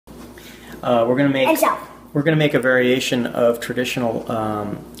We're gonna make a variation of traditional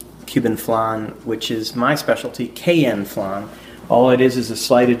Cuban flan, which is my specialty, Cayenne Flan. All it is a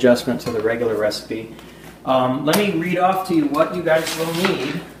slight adjustment to the regular recipe. Let me read off to you what you guys will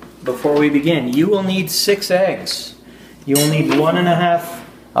need before we begin. You will need 6 eggs. You will need 1.5.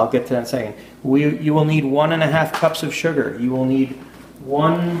 I'll get to that in a second. You will need 1.5 cups of sugar. You will need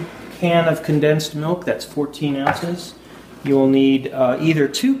 1 can of condensed milk. That's 14 ounces. You will need either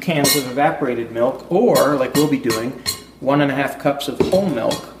 2 cans of evaporated milk, or, like we'll be doing, 1.5 cups of whole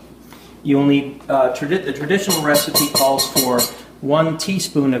milk. You'll need, the traditional recipe calls for 1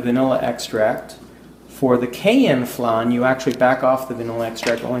 teaspoon of vanilla extract. For the Cayenne Flan, you actually back off the vanilla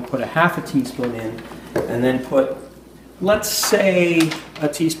extract, only put 1/2 teaspoon in, and then put, let's say,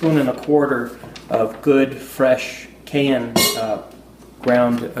 1.25 teaspoons of good, fresh cayenne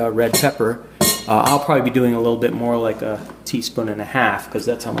ground red pepper. I'll probably be doing a little bit more, like 1.5 teaspoons, because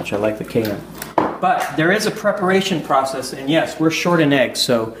that's how much I like the cayenne. But there is a preparation process, and yes, we're short in eggs,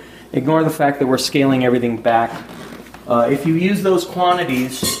 so ignore the fact that we're scaling everything back. If you use those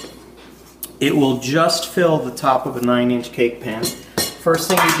quantities, it will just fill the top of a 9-inch cake pan. First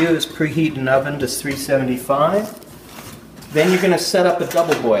thing you do is preheat an oven to 375. Then you're going to set up a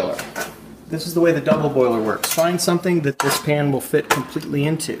double boiler. This is the way the double boiler works. Find something that this pan will fit completely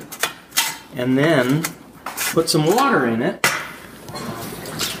into. And then put some water in it.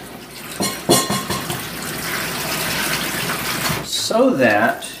 So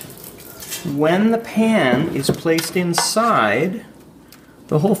that when the pan is placed inside,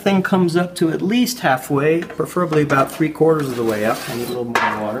 the whole thing comes up to at least halfway, preferably about 3/4 of the way up. I need a little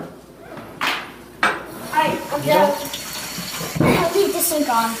more water. I'll leave the sink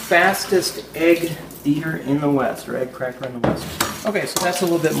on. Fastest egg eater in the West, or egg cracker in the West. Okay, so that's a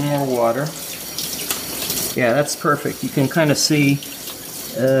little bit more water. Yeah, that's perfect. You can kind of see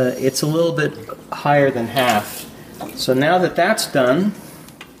it's a little bit higher than half. So now that that's done,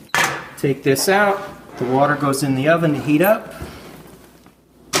 take this out. The water goes in the oven to heat up.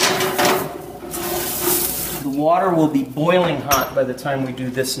 The water will be boiling hot by the time we do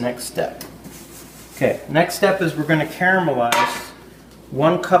this next step. Okay, next step is we're going to caramelize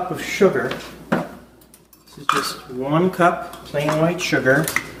 1 cup of sugar. This is just 1 cup plain white sugar.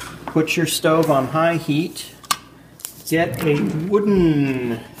 Put your stove on high heat. Get a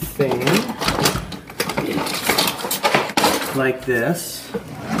wooden thing like this,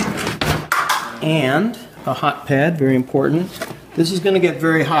 and a hot pad, very important. This is going to get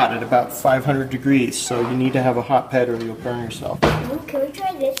very hot at about 500 degrees, so you need to have a hot pad or you'll burn yourself. Can we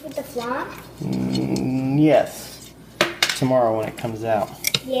try this with the flan? Yes. Tomorrow when it comes out.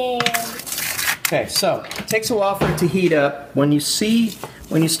 Yeah. Okay, so it takes a while for it to heat up. When you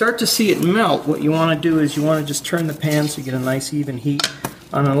start to see it melt, what you want to do is you want to just turn the pan so you get a nice even heat.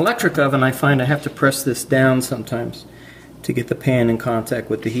 On an electric oven, I find I have to press this down sometimes to get the pan in contact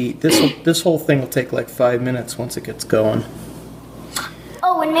with the heat. This whole thing will take like 5 minutes once it gets going.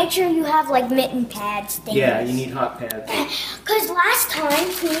 Oh, and make sure you have like mitten pads things. Yeah, you need hot pads. Because last time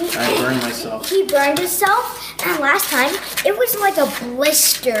I burned myself. He burned himself, and last time it was like a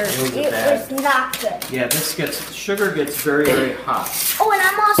blister. It was not good. Yeah, sugar gets very, very hot. Oh, and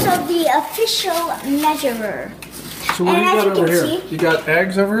I'm also the official measurer. So what do you got over here? You got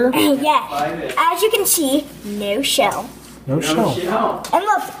eggs over here? Yeah. As you can see, no shell. No shell. And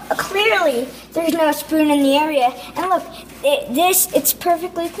look, clearly there's no spoon in the area. And look, it's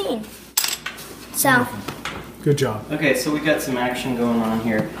perfectly clean. So. Good job. Okay, so we got some action going on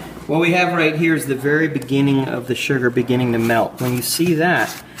here. What we have right here is the very beginning of the sugar beginning to melt. When you see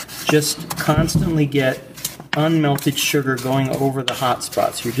that, just constantly get unmelted sugar going over the hot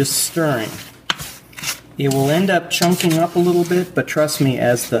spots. You're just stirring. It will end up chunking up a little bit, but trust me,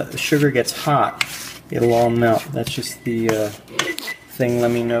 as the sugar gets hot, it'll all melt. That's just the thing.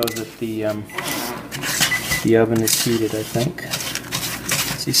 Let me know that the oven is heated, I think.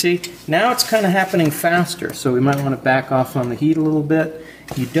 So you see, now it's kind of happening faster, so we might want to back off on the heat a little bit.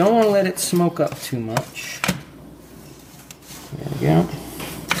 You don't want to let it smoke up too much. There we go.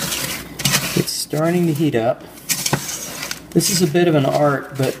 It's starting to heat up. This is a bit of an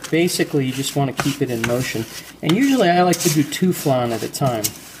art, but basically you just want to keep it in motion. And usually I like to do 2 flan at a time.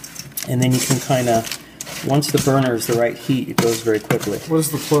 And then you can kind of, once the burner is the right heat, it goes very quickly. What is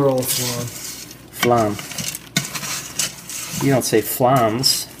the plural of flan? Flan. You don't say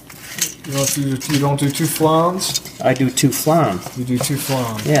flans. You don't do 2 flans? I do 2 flan. You do 2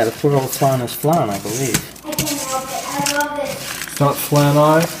 flan. Yeah, the plural of flan is flan, I believe. I can't help it. I love it. It's not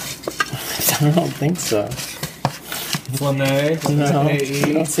flan-eye? I don't think so. Flané? No, A-E?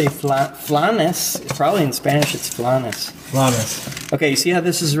 you don't say flanes. Probably in Spanish it's flanes. Flanes. Okay, you see how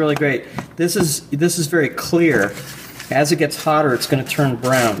this is really great? This is very clear. As it gets hotter, it's going to turn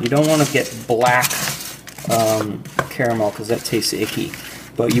brown. You don't want to get black caramel because that tastes icky.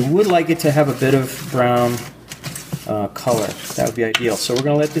 But you would like it to have a bit of brown color. That would be ideal. So we're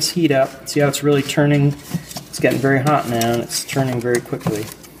going to let this heat up. See how it's really turning? It's getting very hot now, and it's turning very quickly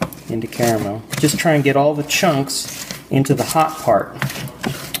into caramel. Just try and get all the chunks into the hot part.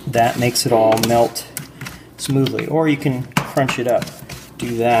 That makes it all melt smoothly. Or you can crunch it up.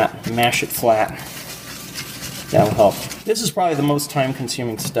 Do that. Mash it flat. That will help. This is probably the most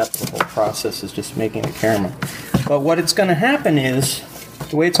time-consuming step of the whole process, is just making the caramel. But what it's going to happen is,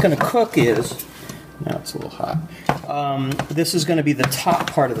 the way it's going to cook is, now it's a little hot, this is going to be the top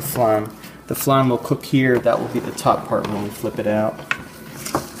part of the flan. The flan will cook here. That will be the top part when we flip it out.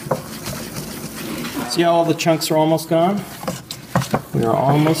 See how all the chunks are almost gone? We are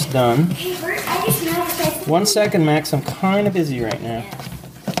almost done. Hey, Bert, I just noticed 1 second, Max. I'm kind of busy right now.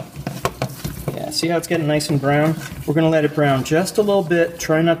 See how it's getting nice and brown? We're going to let it brown just a little bit.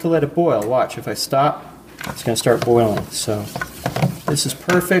 Try not to let it boil. Watch, if I stop, it's going to start boiling. So this is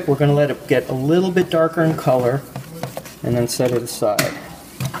perfect. We're going to let it get a little bit darker in color and then set it aside.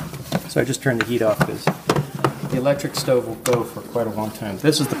 So I just turned the heat off because the electric stove will go for quite a long time.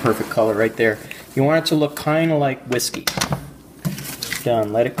 This is the perfect color right there. You want it to look kind of like whiskey.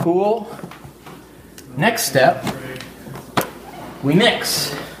 Done. Let it cool. Next step, we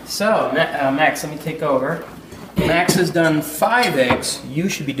mix. So, Max, let me take over. Max has done 5 eggs. You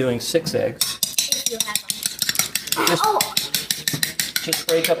should be doing 6 eggs. if you have them. Just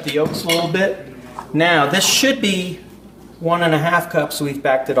break up the yolks a little bit. Now, this should be 1½ cups. We've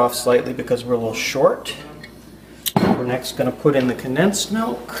backed it off slightly because we're a little short. We're next going to put in the condensed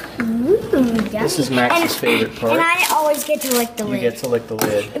milk. Ooh, This is Max's favorite part. And I always get to lick the lid. You get to lick the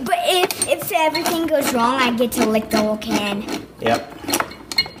lid. But if everything goes wrong, I get to lick the whole can. Yep.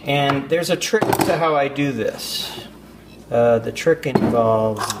 And there's a trick to how I do this. The trick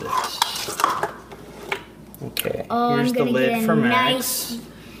involves this. Okay, here's the lid for Max.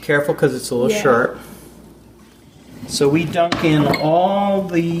 Careful because it's a little sharp. So we dunk in all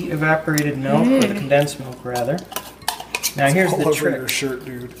the evaporated milk, or the condensed milk rather. Now here's the trick. Your shirt,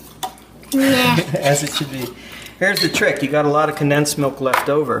 dude. Yeah. As it should be. Here's the trick. You got a lot of condensed milk left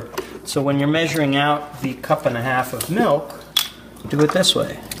over. So when you're measuring out the 1½ cup of milk, do it this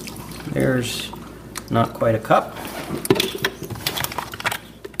way. There's not quite a cup.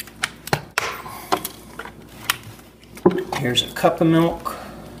 Here's a cup of milk.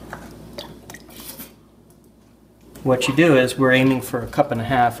 What you do is we're aiming for a 1½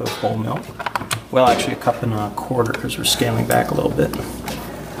 cup of whole milk. Well, actually 1¼ cup because we're scaling back a little bit.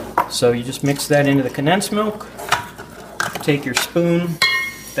 So you just mix that into the condensed milk. Take your spoon.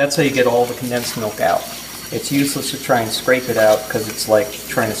 That's how you get all the condensed milk out. It's useless to try and scrape it out because it's like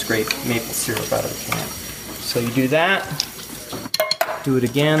trying to scrape maple syrup out of a can. So you do that. Do it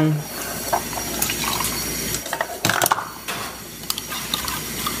again.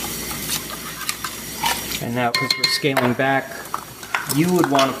 And now, because we're scaling back, you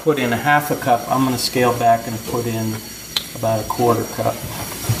would want to put in ½ cup. I'm going to scale back and put in about ¼ cup.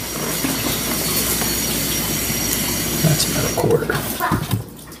 That's about ¼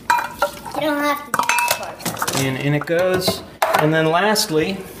 You don't have to do this part. And in it goes. And then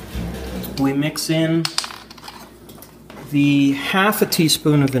lastly, we mix in the ½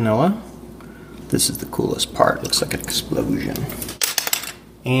 teaspoon of vanilla. This is the coolest part. Looks like an explosion.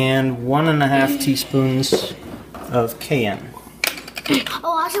 And 1½ teaspoons of cayenne.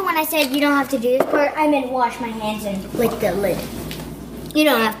 Oh, also when I said you don't have to do this part, I meant wash my hands and lick the lid. You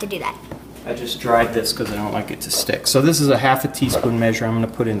don't have to do that. I just dried this because I don't like it to stick. So this is a ½ teaspoon measure. I'm going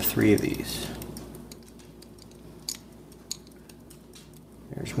to put in 3 of these.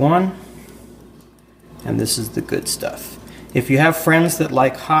 There's 1. And this is the good stuff. If you have friends that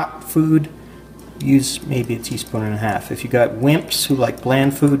like hot food, use maybe 1.5 teaspoons. If you got wimps who like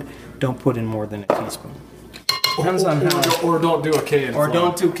bland food, don't put in more than 1 teaspoon. Depends on how. Or don't do a cayenne flan. Or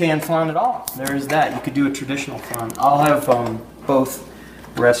don't do cayenne flan at all. There's that. You could do a traditional flan. I'll have both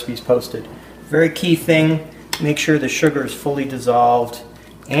recipes posted. Very key thing, make sure the sugar is fully dissolved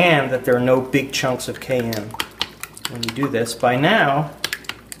and that there are no big chunks of cayenne when you do this. By now,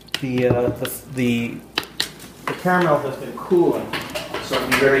 the caramel has been cooling, so it'll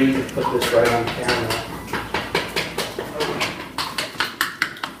be very easy to put this right on caramel.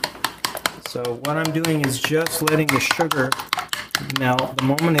 So what I'm doing is just letting the sugar melt. The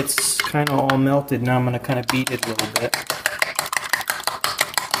moment it's kind of all melted, now I'm going to kind of beat it a little bit.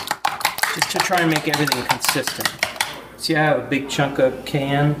 Just to try and make everything consistent. See, I have a big chunk of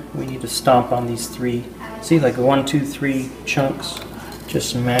cayenne. We need to stomp on these 3. See, like 1, 2, 3 chunks. Just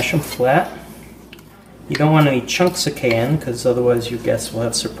smash them flat. You don't want any chunks of cayenne because otherwise your guests will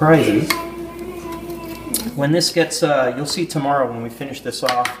have surprises. When this gets, you'll see tomorrow when we finish this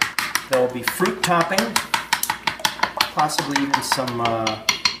off, there will be fruit topping, possibly even some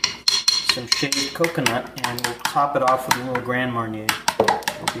shaved coconut, and we'll top it off with a little Grand Marnier.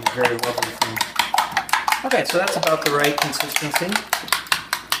 It'll be a very lovely thing. Okay, so that's about the right consistency.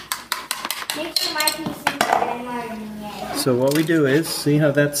 Make sure my piece is Grand Marnier. So what we do is, see how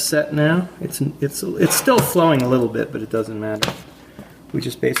that's set now? It's still flowing a little bit, but it doesn't matter. We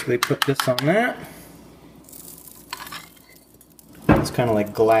just basically put this on that. It's kind of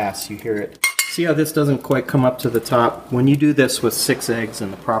like glass, you hear it. See how this doesn't quite come up to the top? When you do this with 6 eggs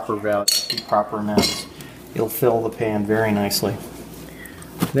in the proper amounts, you'll fill the pan very nicely.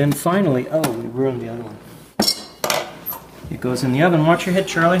 Then finally, oh, we ruined the other one. It goes in the oven. Watch your head,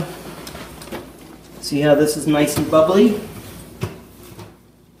 Charlie. See how this is nice and bubbly?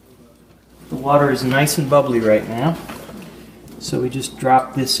 The water is nice and bubbly right now. So we just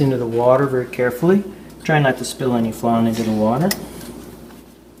drop this into the water very carefully. Try not to spill any flan into the water.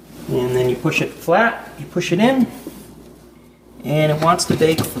 And then you push it flat, you push it in, and it wants to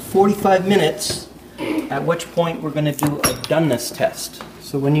bake for 45 minutes, at which point we're going to do a doneness test.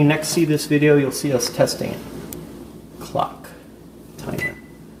 So when you next see this video, you'll see us testing it. Clock, timer,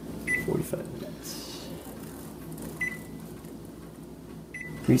 45 minutes.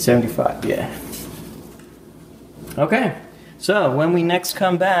 375, yeah. Okay, so when we next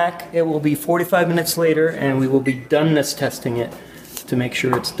come back, it will be 45 minutes later, and we will be doneness testing it to make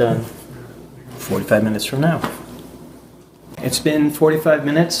sure it's done 45 minutes from now. It's been 45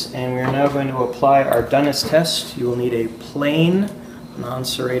 minutes, and we are now going to apply our doneness test. You will need a plain,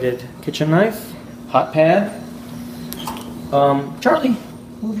 non-serrated kitchen knife, hot pad. Charlie,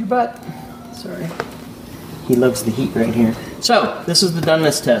 move your butt. Sorry. He loves the heat right here. So, this is the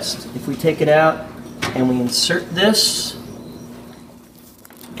doneness test. If we take it out and we insert this,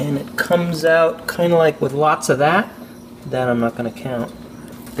 and it comes out kind of like with lots of that I'm not going to count,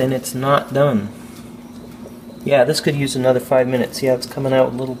 then it's not done. Yeah, this could use another 5 minutes. See how it's coming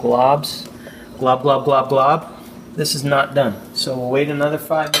out with little globs? Glob, glob, glob, glob. This is not done. So we'll wait another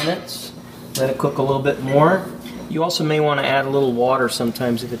 5 minutes, let it cook a little bit more. You also may want to add a little water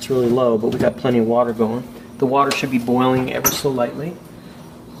sometimes if it's really low, but we got plenty of water going. The water should be boiling ever so lightly.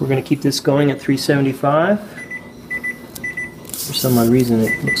 We're going to keep this going at 375. For some odd reason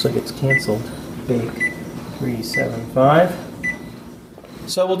it looks like it's canceled. Bake 375.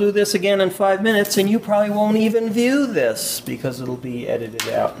 So we'll do this again in 5 minutes, and you probably won't even view this because it'll be edited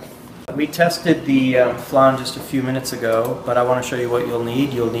out. We tested the flan just a few minutes ago, but I want to show you what you'll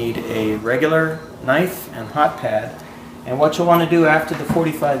need. You'll need a regular knife and hot pad. And what you'll want to do after the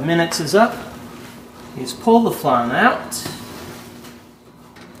 45 minutes is up is pull the flan out.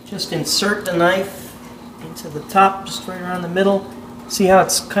 Just insert the knife into the top, just right around the middle. See how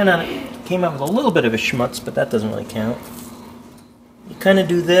it's kind of came out with a little bit of a schmutz, but that doesn't really count. You kind of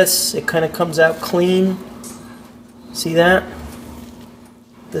do this, it kind of comes out clean. See that?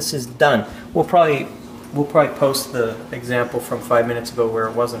 This is done. We'll probably post the example from 5 minutes ago where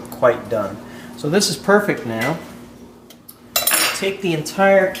it wasn't quite done. So this is perfect now. Take the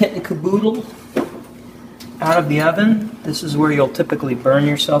entire kit and caboodle out of the oven. This is where you'll typically burn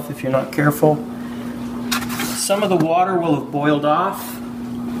yourself if you're not careful. Some of the water will have boiled off.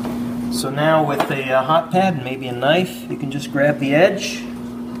 So now with a hot pad and maybe a knife, you can just grab the edge,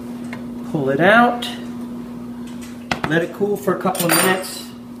 pull it out, let it cool for a couple of minutes.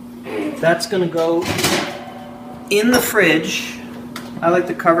 That's going to go in the fridge. I like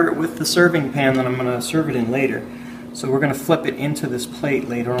to cover it with the serving pan that I'm going to serve it in later. So we're going to flip it into this plate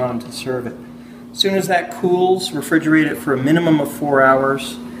later on to serve it. As soon as that cools, refrigerate it for a minimum of 4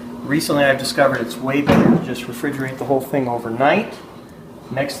 hours. Recently I've discovered it's way better to just refrigerate the whole thing overnight.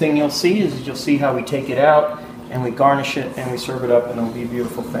 Next thing you'll see is you'll see how we take it out and we garnish it and we serve it up, and it'll be a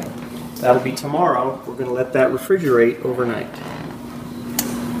beautiful thing. That'll be tomorrow. We're going to let that refrigerate overnight.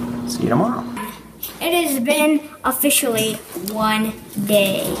 See you tomorrow. It has been officially 1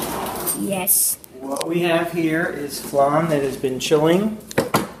 day. Yes. What we have here is flan that has been chilling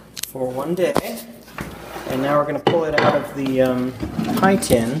for 1 day. And now we're going to pull it out of the pie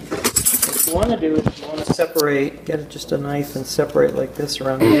tin. What you want to do is you want to separate, get just a knife and separate like this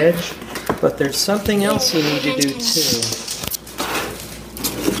around the edge. But there's something else you need to do too.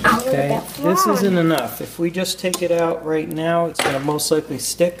 Okay, this isn't enough. If we just take it out right now, it's going to most likely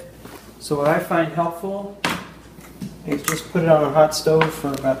stick. So what I find helpful is just put it on a hot stove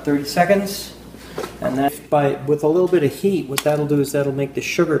for about 30 seconds. And that, with a little bit of heat, what that'll do is that'll make the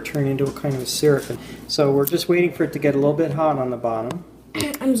sugar turn into a kind of a syrup. And so we're just waiting for it to get a little bit hot on the bottom.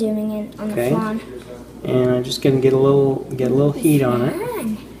 I'm zooming in on the flan. And I'm just gonna get a little heat on it.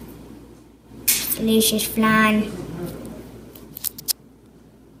 Delicious flan.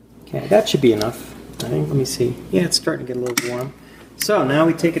 Okay, that should be enough. I think. Let me see. Yeah, it's starting to get a little warm. So now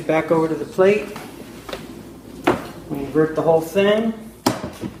we take it back over to the plate. We invert the whole thing,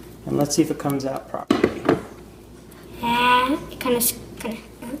 and let's see if it comes out properly. Kind of.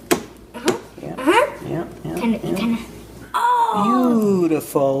 Yeah. Kind of. Oh!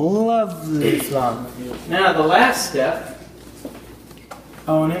 Beautiful, lovely flan. Now the last step.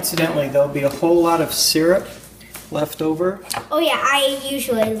 Oh, and incidentally, there'll be a whole lot of syrup left over. Oh yeah, I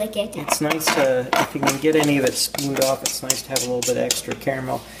usually lick it. It's nice to, if you can get any of it smoothed off, it's nice to have a little bit extra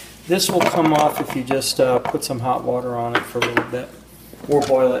caramel. This will come off if you just put some hot water on it for a little bit, or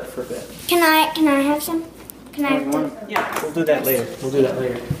boil it for a bit. Can I have some? Can I have some? Yeah, we'll do that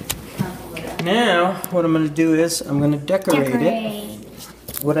later. Now, what I'm going to do is I'm going to decorate it.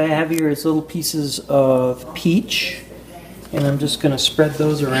 What I have here is little pieces of peach, and I'm just going to spread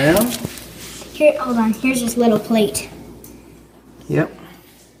those around. Here, hold on. Here's this little plate. Yep.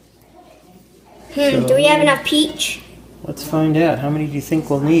 Do we have enough peach? Let's find out. How many do you think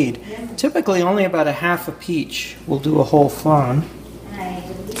we'll need? Typically, only about a half a peach will do a whole flan.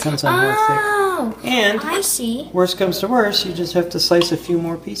 Depends on how thick. And I see. Worst comes to worst, you just have to slice a few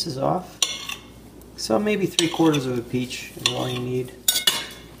more pieces off. So maybe 3/4 of a peach is all you need.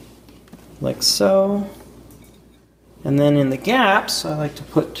 Like so. And then in the gaps, I like to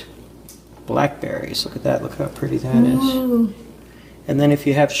put blackberries. Look at that. Look how pretty that is. And then if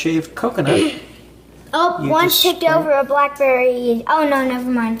you have shaved coconut. Oh, one's tipped over a blackberry. Oh no, never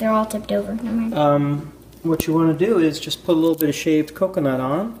mind. They're all tipped over. Never mind. What you want to do is just put a little bit of shaved coconut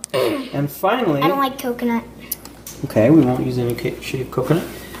on. And finally... I don't like coconut. Okay, we won't use any shaved coconut.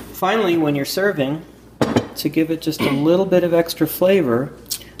 Finally, when you're serving, to give it just a little bit of extra flavor,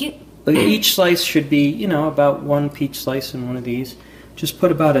 each slice should be, you know, about one peach slice in one of these. Just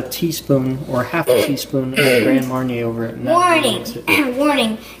put about a teaspoon or half a teaspoon of Grand Marnier over it. Warning!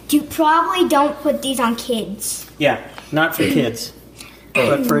 Warning! You probably don't put these on kids. Yeah, not for kids.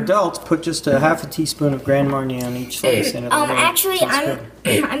 But for adults, put just a half a teaspoon of Grand Marnier on each slice. And actually,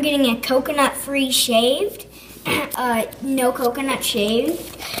 I'm getting a coconut-free shaved, no coconut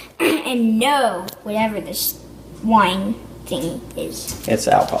shaved, and no whatever this wine thing is. It's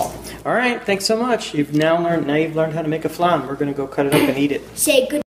alcohol. All right, thanks so much. You've learned how to make a flan. We're going to go cut it up and eat it. Say good.